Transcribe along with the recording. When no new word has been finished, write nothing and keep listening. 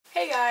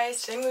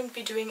guys, today I'm going to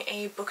be doing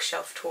a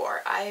bookshelf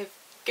tour. I've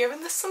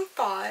given this some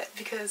thought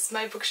because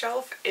my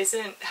bookshelf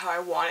isn't how I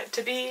want it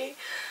to be,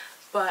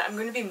 but I'm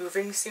going to be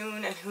moving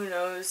soon and who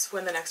knows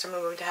when the next time I'm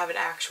going to have an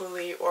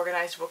actually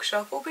organized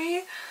bookshelf will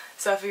be,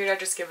 so I figured I'd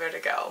just give it a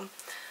go.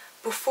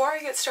 Before I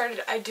get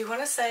started, I do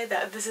want to say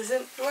that this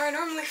isn't where I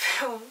normally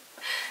film,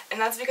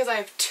 and that's because I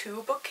have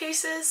two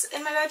bookcases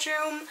in my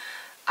bedroom.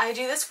 I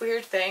do this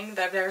weird thing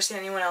that I've never seen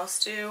anyone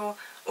else do,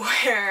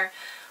 where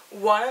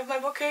one of my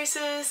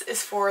bookcases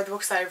is for the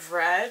books I've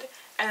read,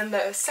 and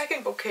the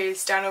second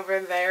bookcase down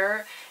over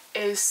there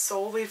is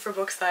solely for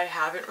books that I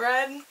haven't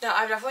read. Now,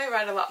 I've definitely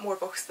read a lot more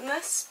books than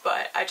this,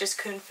 but I just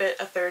couldn't fit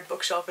a third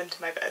bookshelf into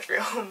my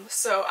bedroom.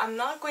 So I'm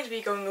not going to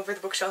be going over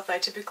the bookshelf that I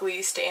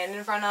typically stand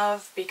in front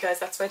of because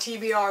that's my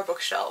TBR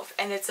bookshelf,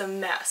 and it's a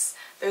mess.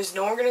 There's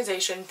no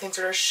organization, things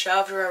are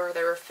shoved wherever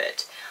they were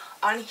fit.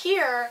 On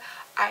here,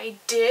 I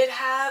did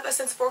have a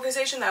sense of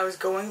organization that I was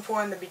going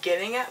for in the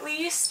beginning at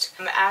least.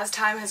 As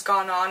time has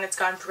gone on, it's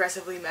gotten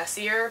progressively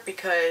messier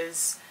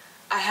because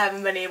I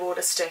haven't been able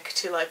to stick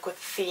to like what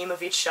the theme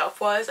of each shelf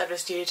was. I've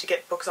just needed to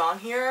get books on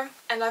here.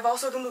 And I've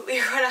also completely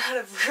run out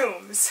of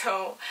room,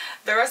 so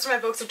the rest of my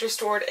books are just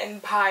stored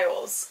in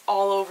piles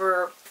all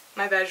over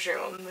my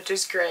bedroom, which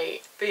is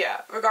great. But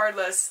yeah,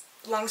 regardless,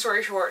 long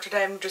story short,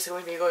 today I'm just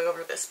going to be going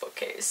over this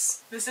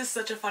bookcase. This is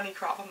such a funny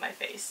crop on my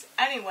face.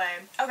 Anyway,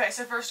 okay,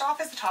 so first off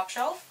is the top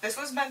shelf. This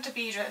was meant to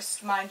be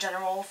just my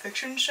general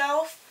fiction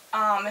shelf.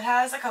 It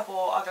has a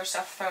couple other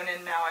stuff thrown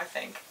in now, I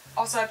think.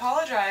 Also, I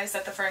apologize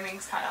that the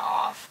framing's kind of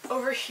off.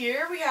 Over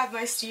here we have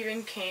my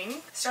Stephen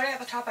King. Starting at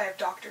the top I have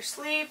Dr.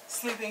 Sleep,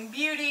 Sleeping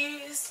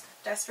Beauties,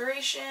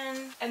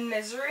 Desperation, and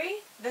Misery.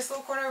 This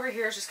little corner over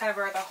here is just kind of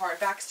where the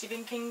hardback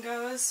Stephen King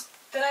goes.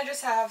 Then I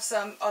just have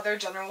some other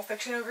general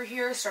fiction over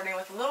here, starting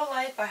with Little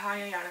Life by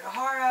Hanya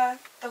Yanagihara,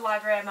 The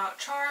Library of Mount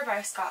Char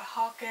by Scott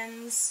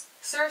Hawkins,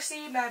 Circe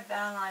by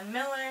Madeline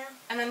Miller,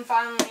 and then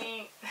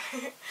finally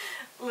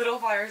Little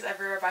Fires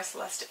Everywhere by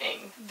Celeste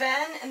Ng.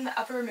 Then in the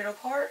upper middle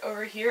part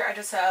over here I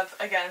just have,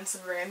 again,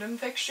 some random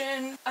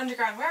fiction.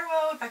 Underground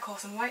Railroad by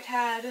Colson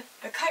Whitehead,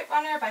 The Kite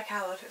Runner by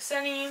Khaled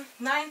Hosseini,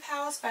 Ninth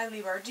House by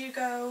Leigh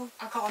Bardugo,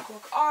 A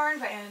Clockwork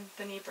Orange by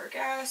Anthony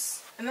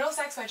Burgess, The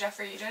Middlesex by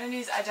Jeffrey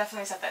Eugenides. I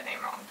definitely said that name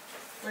wrong.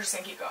 We're just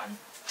gonna keep going.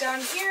 Down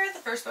here, the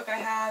first book I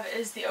have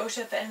is The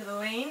Ocean at the End of the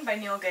Lane by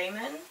Neil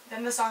Gaiman,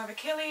 then The Song of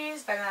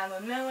Achilles by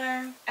Madeline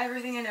Miller,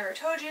 Everything I Never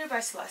Told You by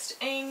Celeste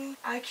Ng,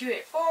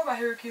 IQ84 by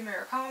Haruki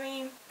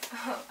Murakami.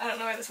 I don't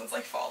know why this one's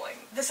like falling.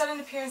 The Sudden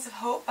Appearance of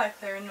Hope by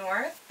Claire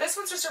North. This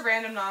one's just a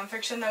random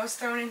nonfiction that was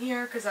thrown in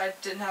here because I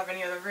didn't have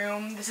any other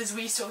room. This is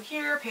We Still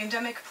Here,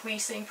 Pandemic,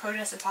 Policing,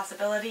 Protest, and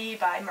Possibility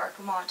by Mark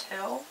Lamont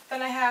Hill.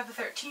 Then I have The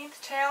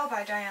 13th Tale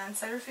by Diane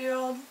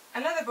Setterfield.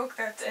 Another book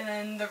that's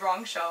in the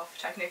wrong shelf,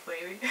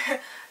 technically.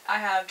 I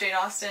have Jane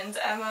Austen's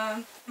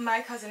Emma,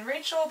 My Cousin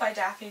Rachel by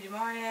Daphne du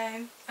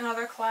Maurier.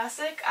 Another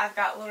classic, I've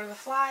got Lord of the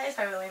Flies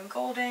by William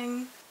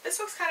Golding. This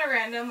book's kind of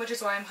random, which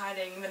is why I'm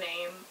hiding the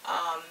name.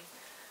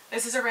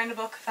 This is a random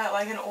book that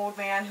like an old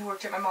man who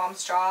worked at my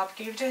mom's job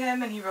gave to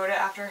him, and he wrote it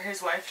after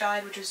his wife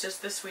died, which is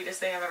just the sweetest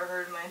thing I've ever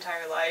heard in my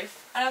entire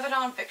life. Another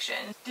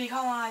nonfiction,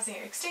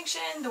 Decolonizing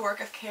Extinction, The Work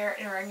of Care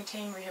in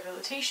Orangutan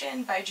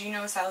Rehabilitation by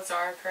Gino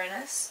Salazar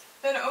Perenes.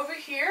 Then over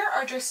here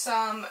are just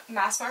some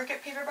mass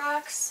market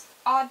paperbacks.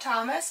 Odd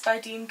Thomas by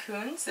Dean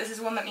Koontz. This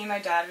is one that me and my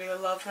dad really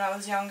loved when I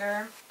was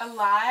younger.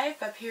 Alive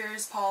by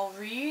Piers Paul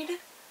Reed.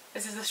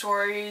 This is the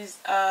stories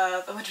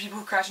of a bunch of people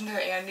who crash into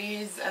the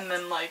Andes and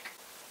then like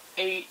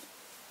ate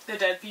the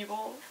dead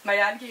people. My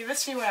dad gave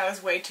this to me when I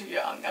was way too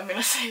young, I'm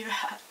gonna say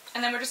that.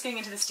 And then we're just getting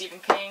into the Stephen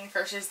King.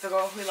 First is The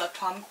Girl Who Loved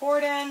Tom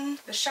Gordon,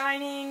 The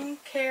Shining,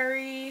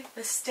 Carrie,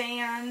 The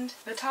Stand,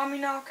 The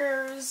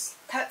Tommyknockers,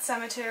 Pet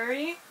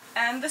Sematary,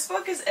 and this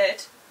book is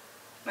it.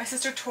 My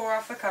sister tore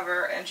off the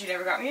cover and she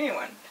never got me a new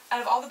one.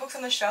 Out of all the books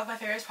on the shelf, my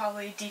favorite is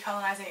probably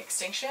Decolonizing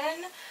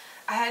Extinction.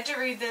 I had to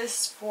read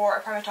this for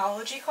a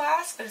primatology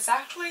class, but it's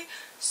actually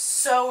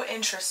so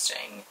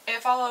interesting.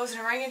 It follows an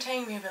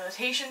orangutan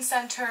rehabilitation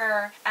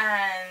center,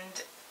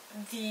 and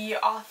the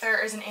author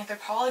is an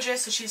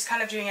anthropologist, so she's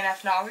kind of doing an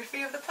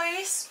ethnography of the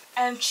place.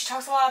 And she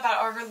talks a lot about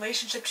our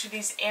relationship to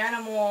these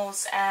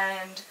animals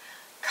and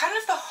kind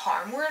of the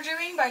harm we're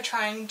doing by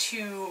trying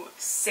to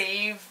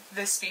save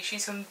this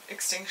species from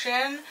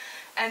extinction,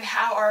 and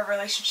how our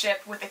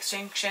relationship with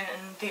extinction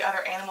and the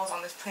other animals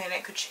on this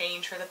planet could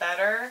change for the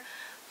better.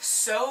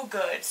 So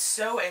good,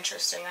 so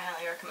interesting, I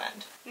highly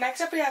recommend.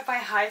 Next up we have my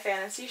high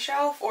fantasy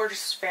shelf, or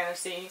just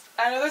fantasy.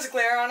 I know there's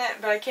glare on it,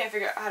 but I can't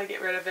figure out how to get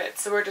rid of it,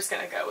 so we're just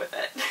gonna go with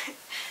it.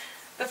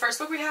 The first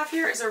book we have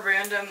here is a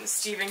random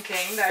Stephen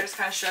King that I just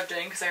kind of shoved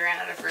in because I ran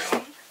out of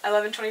room.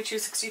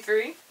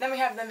 11/22/63. Then we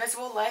have The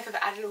Invisible Life of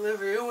Addie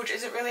LaRue, which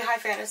isn't really high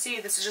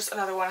fantasy. This is just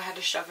another one I had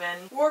to shove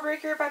in.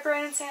 Warbreaker by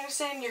Brandon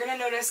Sanderson. You're gonna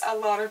notice a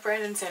lot of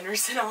Brandon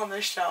Sanderson on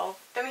this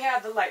shelf. Then we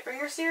have the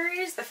Lightbringer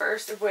series, the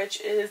first of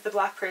which is The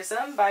Black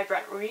Prism by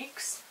Brent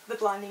Weeks, The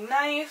Blinding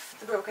Knife,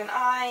 The Broken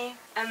Eye,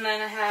 and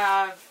then I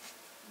have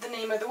The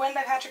Name of the Wind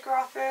by Patrick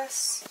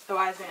Rothfuss, The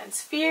Wise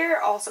Man's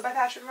Fear, also by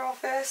Patrick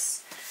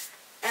Rothfuss,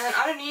 And then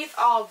underneath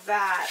all of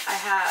that, I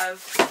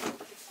have,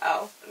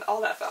 oh,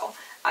 all that fell.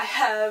 I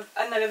have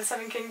A Knight of the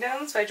Seven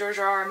Kingdoms by George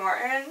R.R.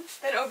 Martin.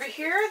 Then over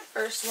here, the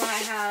first one I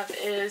have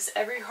is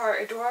Every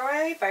Heart a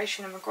Doorway by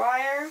Shannon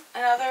McGuire.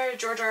 Another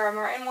George R.R.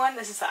 Martin one,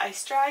 this is The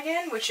Ice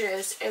Dragon, which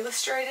is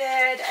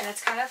illustrated, and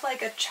it's kind of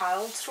like a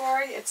child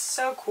story. It's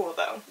so cool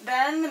though.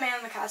 Then The Man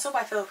in the Castle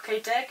by Philip K.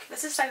 Dick.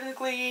 This is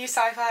technically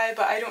sci-fi,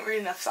 but I don't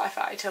read enough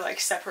sci-fi to like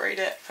separate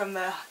it from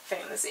the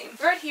fantasy.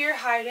 Right here,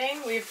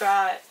 hiding, we've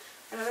got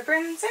another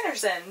Brandon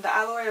Sanderson, The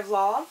Alloy of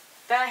Law.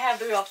 Then I have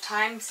the Wheel of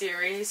Time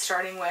series,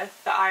 starting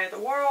with The Eye of the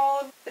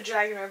World, The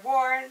Dragon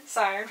Reborn.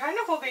 Sorry, I'm trying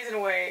to hold these in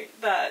a way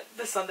that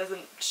the sun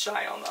doesn't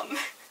shine on them.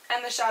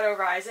 And The Shadow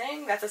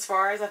Rising. That's as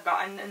far as I've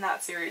gotten in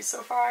that series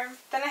so far.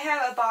 Then I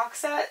have a box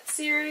set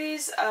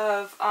series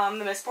of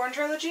the Mistborn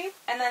trilogy.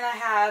 And then I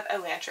have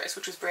Elantris,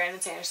 which was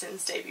Brandon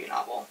Sanderson's debut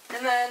novel.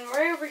 And then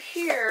right over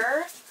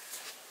here,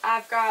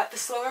 I've got The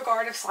Slow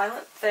Regard of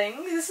Silent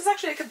Things. This is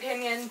actually a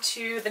companion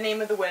to the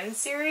Name of the Wind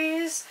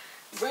series.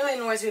 Really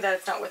annoys me that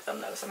it's not with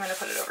them though, so I'm going to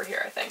put it over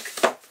here, I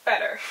think.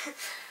 Better.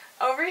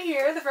 Over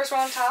here, the first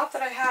one on top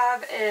that I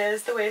have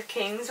is The Way of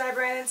Kings by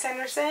Brandon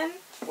Sanderson.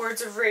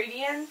 Words of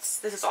Radiance.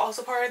 This is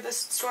also part of the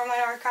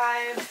Stormlight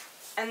Archive.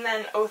 And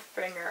then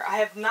Oathbringer. I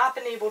have not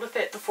been able to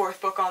fit the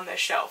fourth book on this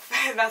shelf.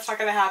 That's not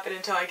going to happen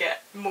until I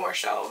get more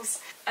shelves.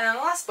 And then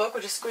the last book,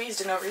 which is squeezed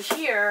in over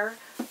here,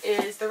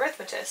 is The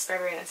Arithmetist by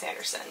Brandon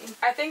Sanderson.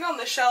 I think on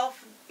the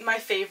shelf, my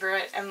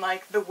favorite and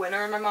like the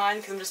winner in my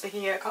mind, because I'm just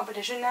making it a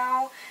competition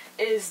now,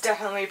 is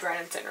definitely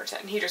Brandon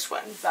Sanderson. He just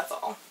wins, that's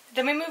all.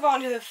 Then we move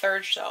on to the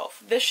third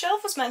shelf. This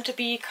shelf was meant to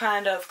be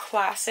kind of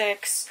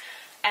classics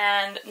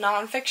and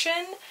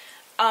nonfiction.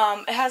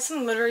 It has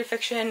some literary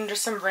fiction and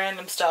just some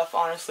random stuff,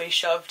 honestly,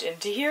 shoved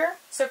into here.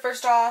 So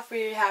first off,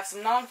 we have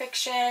some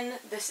nonfiction.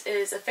 This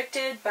is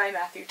Evicted by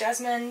Matthew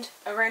Desmond.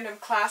 A random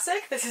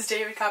classic. This is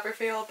David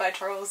Copperfield by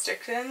Charles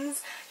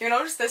Dickens. You'll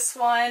notice this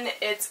one,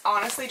 it's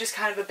honestly just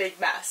kind of a big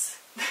mess.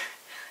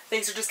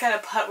 Things are just kind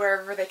of put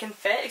wherever they can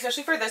fit,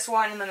 especially for this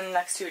one and then the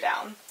next two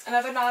down.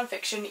 Another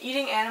nonfiction,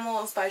 Eating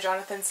Animals by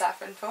Jonathan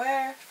Safran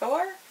Foer,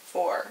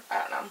 I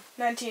don't know.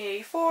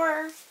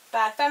 1984.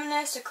 Bad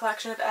Feminist, a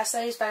collection of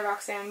essays by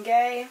Roxane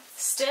Gay.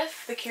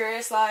 Stiff, The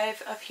Curious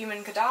Life of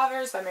Human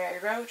Cadavers by Mary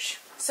Roach.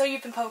 So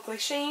You've Been Publicly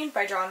Shamed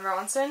by John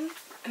Ronson.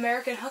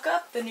 American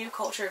Hookup, The New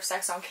Culture of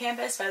Sex on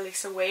Campus by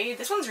Lisa Wade.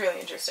 This one's really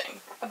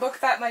interesting. A book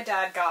that my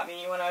dad got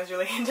me when I was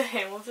really into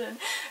Hamilton.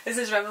 This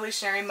is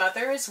Revolutionary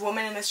Mothers,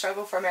 Woman in the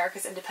Struggle for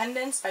America's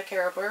Independence by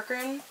Kara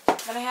Bergren.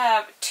 Then I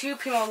have two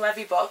Primo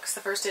Levi books.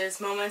 The first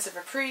is Moments of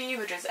Reprieve,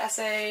 which is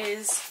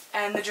essays,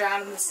 and The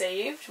Drowned and the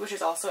Saved, which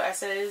is also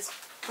essays.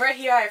 Right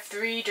here I have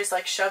three just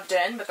like shoved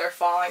in, but they're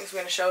falling, so I'm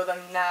going to show them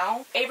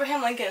now.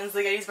 Abraham Lincoln's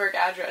The Gettysburg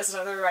Address and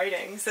Other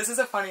Writings. This is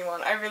a funny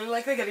one. I really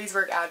like The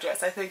Gettysburg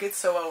Address. I think it's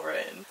so well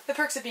written. The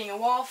Perks of Being a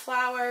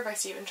Wallflower by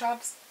Stephen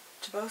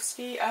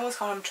Chbosky. I almost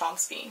called him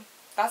Chomsky.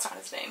 That's not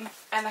his name.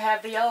 And I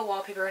have The Yellow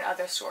Wallpaper and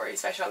Other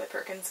Stories by Charlotte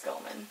Perkins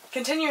Gilman.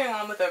 Continuing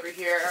on with over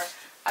here,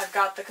 I've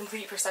got The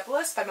Complete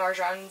Persepolis by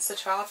Marjan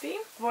Satrapi.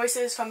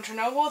 Voices from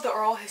Chernobyl, The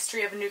Oral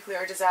History of a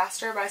Nuclear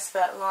Disaster by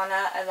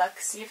Svetlana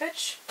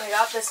Alexievich. I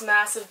got this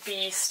massive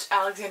beast,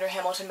 Alexander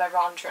Hamilton by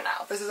Ron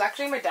Chernow. This is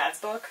actually my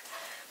dad's book,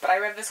 but I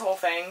read this whole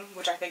thing,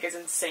 which I think is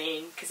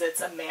insane because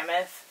it's a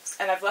mammoth.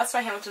 And I've left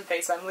my Hamilton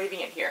face, so I'm leaving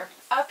it here.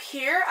 Up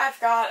here, I've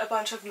got a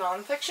bunch of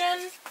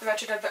nonfiction. The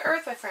Wretched of the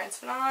Earth by Frantz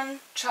Fanon.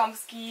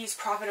 Chomsky's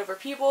Profit Over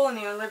People,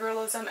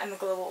 Neoliberalism and the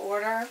Global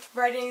Order.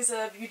 Writings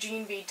of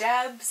Eugene V.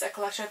 Debs, a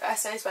collection of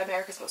essays by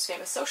America's Most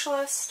Famous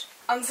Socialist.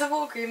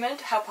 Uncivil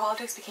Agreement, How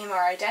Politics Became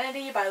Our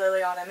Identity by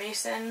Liliana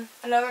Mason.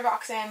 Another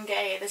Roxane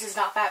Gay, This Is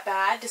Not That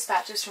Bad,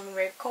 Dispatches from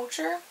Rape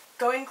Culture.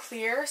 Going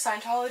Clear,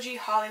 Scientology,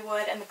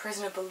 Hollywood, and the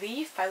Prison of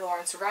Belief by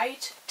Lawrence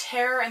Wright.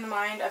 Terror in the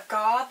Mind of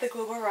God, The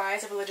Global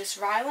Rise of Religious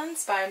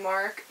Violence by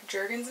Mark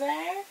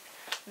Juergensmeyer.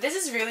 This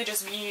is really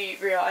just me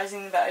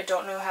realizing that I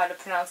don't know how to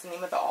pronounce the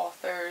name of the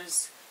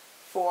authors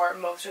for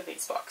most of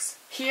these books.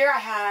 Here I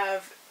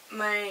have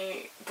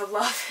my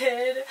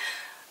beloved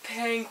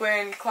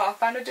Penguin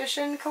Clothbound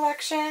Edition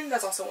collection.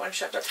 That's also one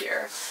shoved up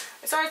here.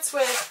 It starts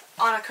with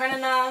Anna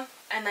Karenina,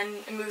 and then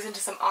it moves into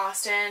some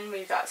Austen.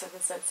 We've got Sense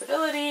and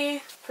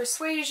Sensibility,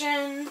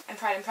 Persuasion, and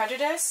Pride and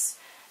Prejudice.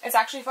 It's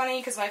actually funny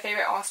because my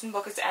favorite Austen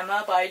book is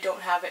Emma, but I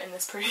don't have it in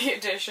this pretty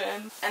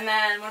edition. And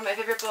then one of my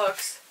favorite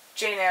books,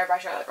 Jane Eyre by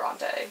Charlotte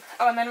Bronte.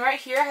 Oh, and then right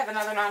here I have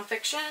another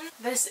nonfiction.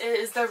 This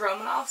is The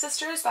Romanov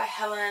Sisters by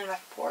Helen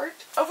Rappaport.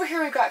 Over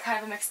here we've got kind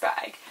of a mixed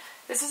bag.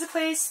 This is a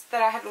place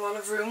that I had a lot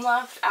of room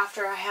left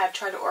after I had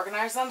tried to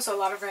organize them, so a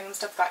lot of random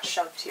stuff got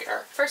shoved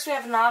here. First we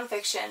have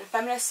nonfiction,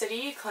 Feminist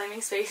City,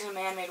 Claiming Space in a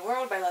Man-Made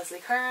World by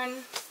Leslie Kern.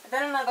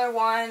 Then another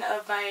one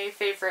of my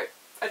favorite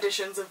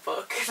editions of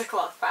book, The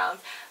Clothbound.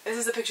 This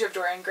is a picture of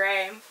Dorian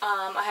Gray.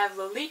 I have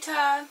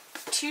Lolita,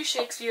 two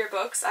Shakespeare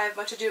books. I have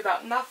Much Ado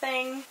About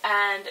Nothing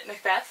and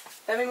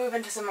Macbeth. Then we move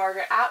into some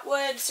Margaret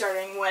Atwood,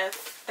 starting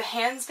with The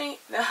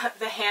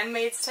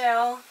Handmaid's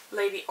Tale,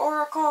 Lady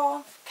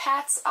Oracle,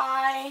 Cat's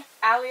Eye,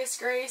 Alias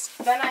Grace.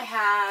 Then I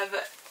have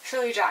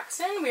Shirley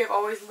Jackson, We Have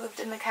Always Lived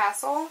in the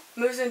Castle,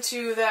 moves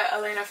into the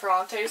Elena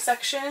Ferrante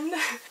section.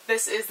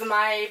 This is the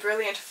My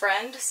Brilliant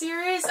Friend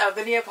series of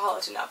the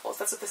Neapolitan novels.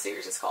 That's what the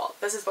series is called.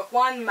 This is book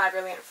 1, My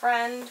Brilliant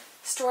Friend,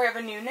 Story of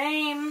a New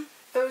Name,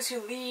 Those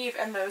Who Leave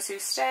and Those Who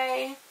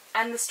Stay,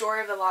 and The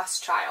Story of the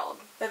Lost Child.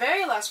 The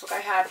very last book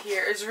I have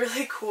here is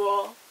really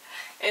cool.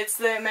 It's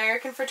The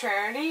American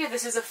Fraternity.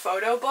 This is a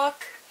photo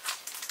book.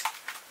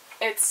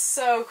 It's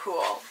so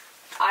cool.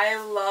 I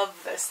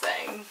love this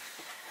thing.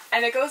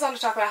 And it goes on to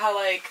talk about how,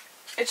 like,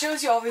 it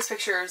shows you all these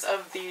pictures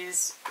of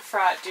these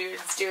frat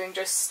dudes doing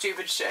just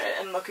stupid shit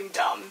and looking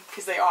dumb,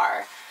 because they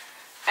are.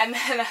 And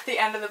then at the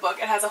end of the book,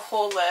 it has a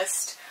whole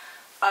list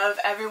of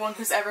everyone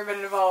who's ever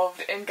been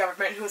involved in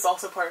government who is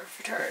also part of a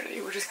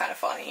fraternity, which is kind of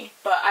funny.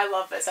 But I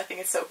love this. I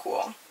think it's so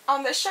cool.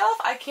 On this shelf,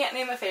 I can't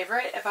name a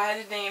favorite. If I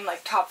had to name,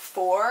 like, top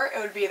 4, it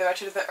would be The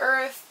Wretched of the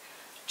Earth,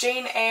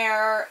 Jane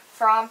Eyre,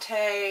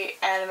 Ferrante,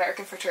 and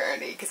American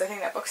Fraternity, because I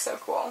think that book's so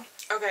cool.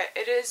 Okay,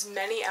 it is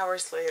many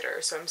hours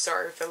later, so I'm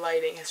sorry if the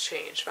lighting has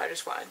changed, but I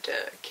just wanted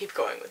to keep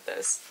going with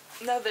this.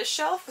 Now, this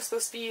shelf was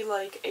supposed to be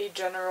like a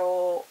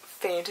general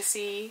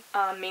fantasy,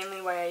 mainly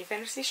YA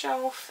fantasy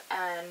shelf,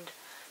 and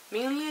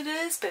mainly it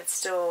is, but it's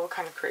still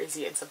kind of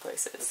crazy in some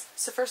places.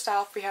 So first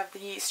off, we have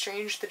the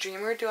Strange the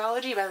Dreamer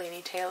duology by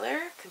Laini Taylor,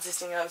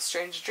 consisting of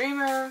Strange the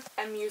Dreamer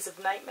and Muse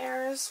of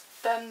Nightmares.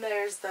 Then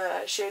there's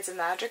the Shades of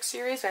Magic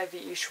series by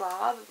V.E.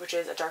 Schwab, which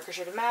is A Darker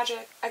Shade of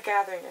Magic, A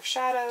Gathering of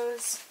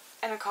Shadows,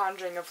 and A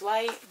Conjuring of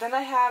Light. Then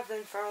I have the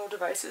Infernal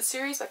Devices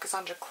series by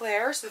Cassandra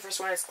Clare. So the first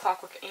one is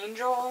Clockwork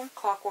Angel,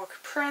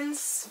 Clockwork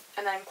Prince,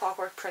 and then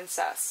Clockwork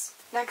Princess.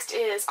 Next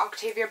is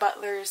Octavia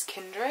Butler's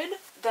Kindred.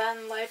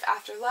 Then Life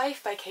After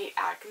Life by Kate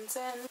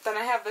Atkinson. Then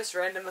I have this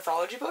random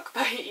mythology book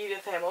by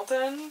Edith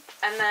Hamilton.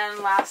 And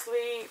then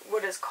lastly,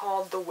 what is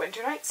called the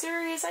Winter Night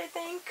series, I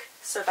think.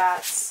 So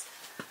that's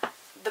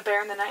The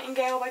Bear and the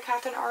Nightingale by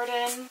Catherine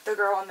Arden, The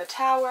Girl in the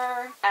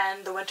Tower,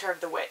 and The Winter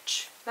of the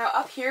Witch. Now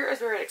up here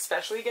is where it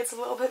especially gets a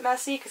little bit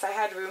messy because I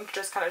had room to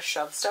just kind of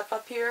shove stuff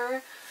up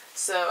here.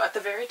 So at the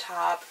very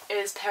top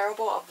is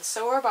Parable of the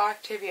Sower by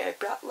Octavia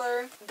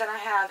Butler. Then I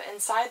have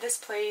Inside This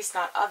Place,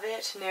 Not of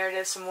It,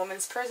 Narratives from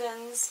Women's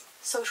Prisons,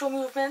 Social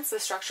Movements, The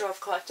Structure of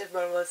Collective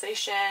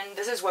Mobilization.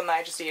 This is one that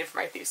I just needed for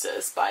my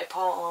thesis by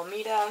Paul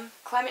Almeida.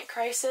 Climate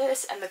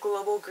Crisis and the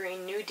Global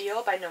Green New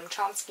Deal by Noam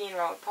Chomsky and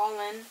Robert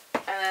Pollin.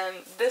 And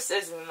this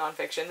isn't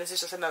nonfiction, this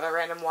is just another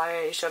random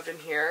YA shoved in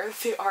here.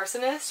 The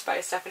Arsonist by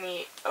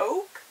Stephanie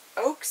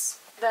Oakes.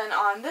 Then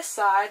on this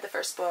side, the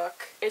first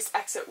book is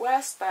Exit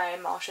West by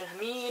Malshin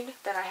Hamid.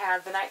 Then I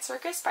have The Night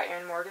Circus by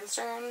Erin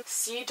Morgenstern.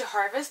 Seed to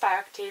Harvest by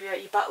Octavia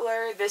E.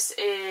 Butler. This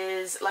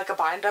is like a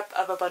bind-up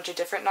of a bunch of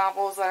different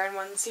novels that are in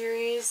one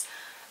series.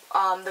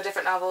 The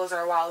different novels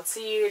are Wild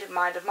Seed,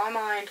 Mind of My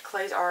Mind,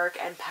 Clay's Ark,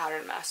 and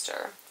Pattern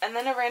Master. And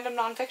then a random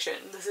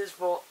nonfiction. This is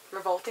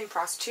Revolting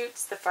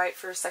Prostitutes, The Fight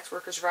for Sex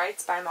Workers'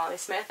 Rights by Molly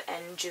Smith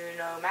and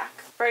Juno Mack.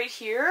 Right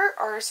here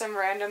are some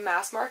random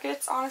mass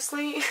markets,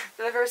 honestly.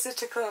 The first is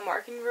To Kill a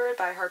Mockingbird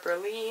by Harper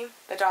Lee.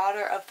 The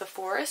Daughter of the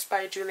Forest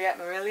by Juliette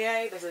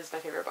Marillier. This is my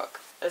favorite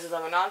book. This is a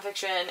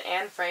nonfiction.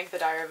 Anne Frank, The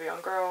Diary of a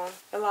Young Girl.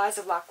 The Lies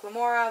of Locke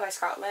Lamora by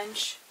Scott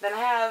Lynch. Then I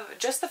have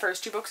just the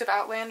first 2 books of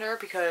Outlander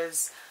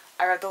because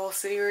I read the whole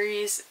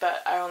series,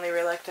 but I only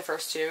really liked the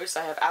first 2,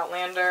 so I have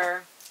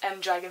Outlander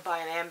and Dragonfly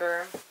and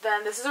Amber.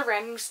 Then this is a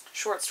random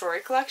short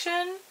story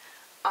collection.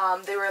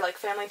 They were like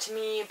Family to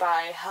Me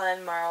by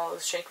Helen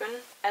Marles Shankman.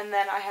 And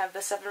then I have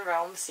the Seven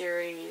Realms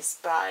series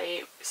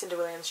by Cinda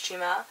Williams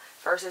Chima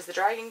versus the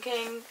Demon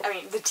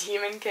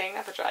King,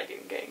 not the Dragon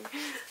King.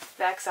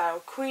 The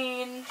Exiled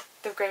Queen,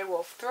 The Grey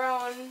Wolf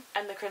Throne,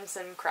 and The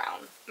Crimson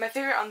Crown. My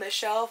favorite on this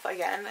shelf,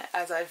 again,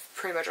 as I've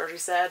pretty much already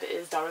said,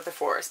 is Daughter of the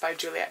Forest by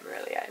Juliette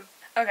Marillier.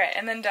 Okay,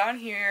 and then down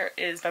here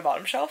is my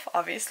bottom shelf,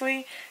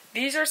 obviously.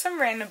 These are some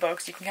random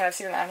books. You can kind of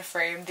see them out of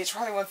frame. These are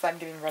probably ones that I'm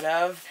getting rid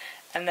of.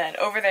 And then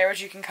over there,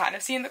 which you can kind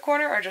of see in the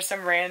corner, are just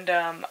some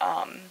random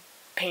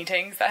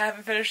paintings that I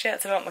haven't finished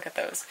yet, so don't look at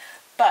those.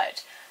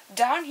 But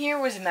down here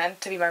was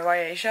meant to be my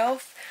YA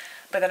shelf,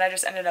 but then I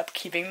just ended up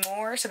keeping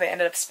more, so they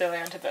ended up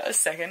spilling onto the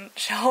second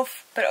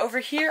shelf. But over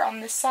here on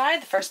this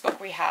side, the first book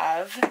we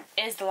have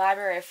is The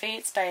Library of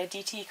Fates by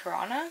Aditi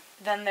Khurana.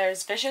 Then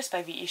there's Vicious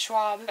by V.E.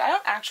 Schwab. I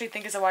don't actually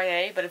think it's a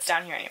YA, but it's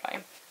down here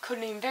anyway.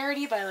 Codename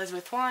Verity by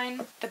Elizabeth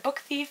Wine. The Book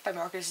Thief by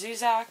Marcus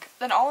Zuzak.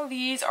 Then all of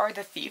these are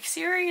the Thief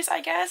series,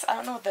 I guess. I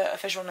don't know what the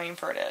official name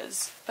for it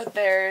is. But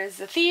there's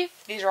The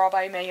Thief. These are all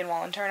by Megan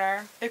Wallen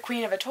Turner. The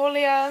Queen of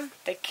Atolia.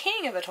 The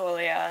King of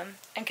Atolia.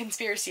 And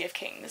Conspiracy of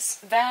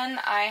Kings. Then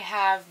I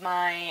have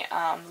my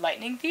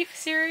Lightning Thief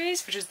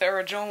series, which is the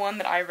original one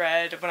that I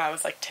read when I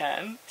was like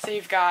 10. So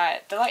you've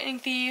got The Lightning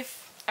Thief.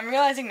 I'm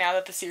realizing now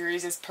that the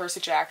series is Percy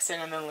Jackson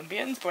and the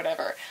Olympians, but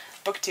whatever.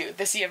 Book 2,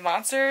 The Sea of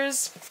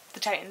Monsters, The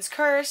Titan's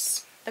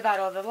Curse, The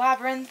Battle of the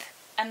Labyrinth,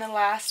 and The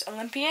Last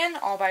Olympian,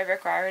 all by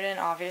Rick Riordan,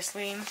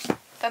 obviously.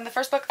 Then the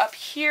first book up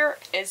here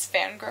is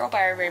Fangirl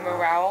by Rainbow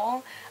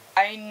Rowell.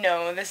 I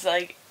know this,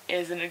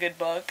 isn't a good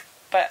book,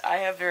 but I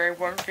have very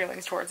warm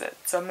feelings towards it,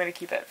 so I'm gonna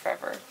keep it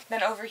forever.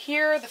 Then over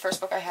here, the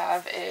first book I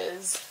have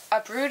is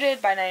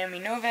Uprooted by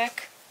Naomi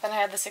Novik. Then I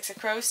have the Six of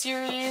Crows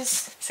series,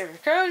 Six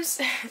of Crows,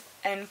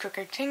 and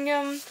Crooked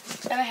Kingdom.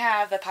 Then I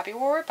have The Poppy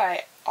War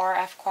by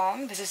R.F.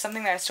 Kuang. This is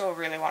something that I still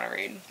really want to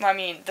read. Well, I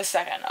mean, the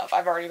second of.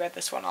 I've already read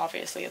this one,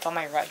 obviously. It's on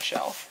my red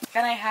shelf.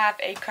 Then I have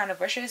A Crown of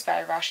Wishes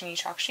by Roshani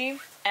Chokshi,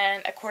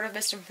 and A Court of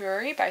Mist and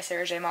Fury by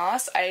Sarah J.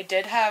 Maas. I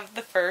did have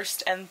the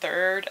first and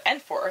third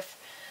and fourth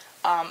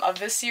of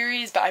this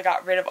series, but I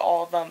got rid of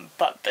all of them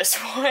but this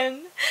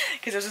one,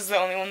 because this was the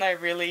only one that I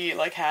really,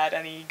 like, had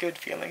any good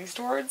feelings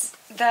towards.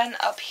 Then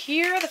up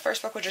here, the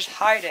first book, which is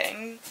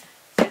Hiding,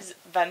 is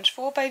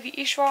Vengeful by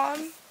V.E. Schwab,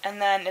 and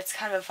then It's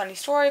Kind of a Funny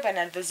Story by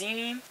Ned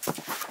Vizzini.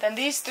 Then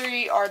these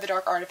three are the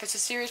Dark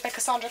Artifices series by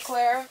Cassandra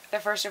Clare, the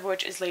first of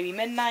which is Lady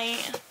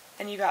Midnight.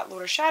 Then you got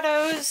Lord of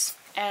Shadows,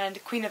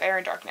 and Queen of Air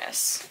and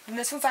Darkness. And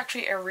this one's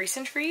actually a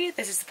recent read.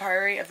 This is The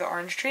Priory of the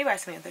Orange Tree by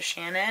Samantha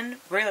Shannon.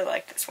 Really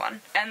like this one.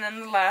 And then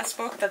the last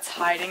book that's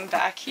hiding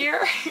back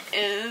here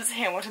is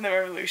Hamilton the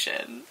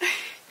Revolution.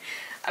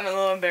 I'm a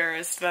little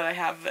embarrassed that I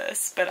have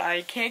this, but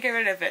I can't get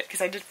rid of it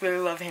because I just really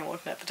love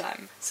Hamilton at the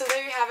time. So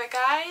there you have it,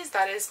 guys.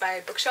 That is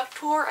my bookshelf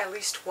tour, at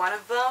least one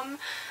of them.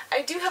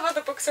 I do have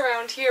other books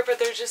around here, but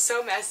they're just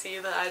so messy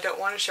that I don't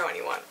want to show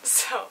anyone.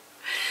 So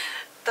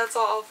that's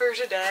all for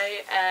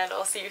today, and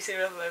I'll see you soon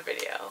with another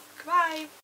video. Goodbye!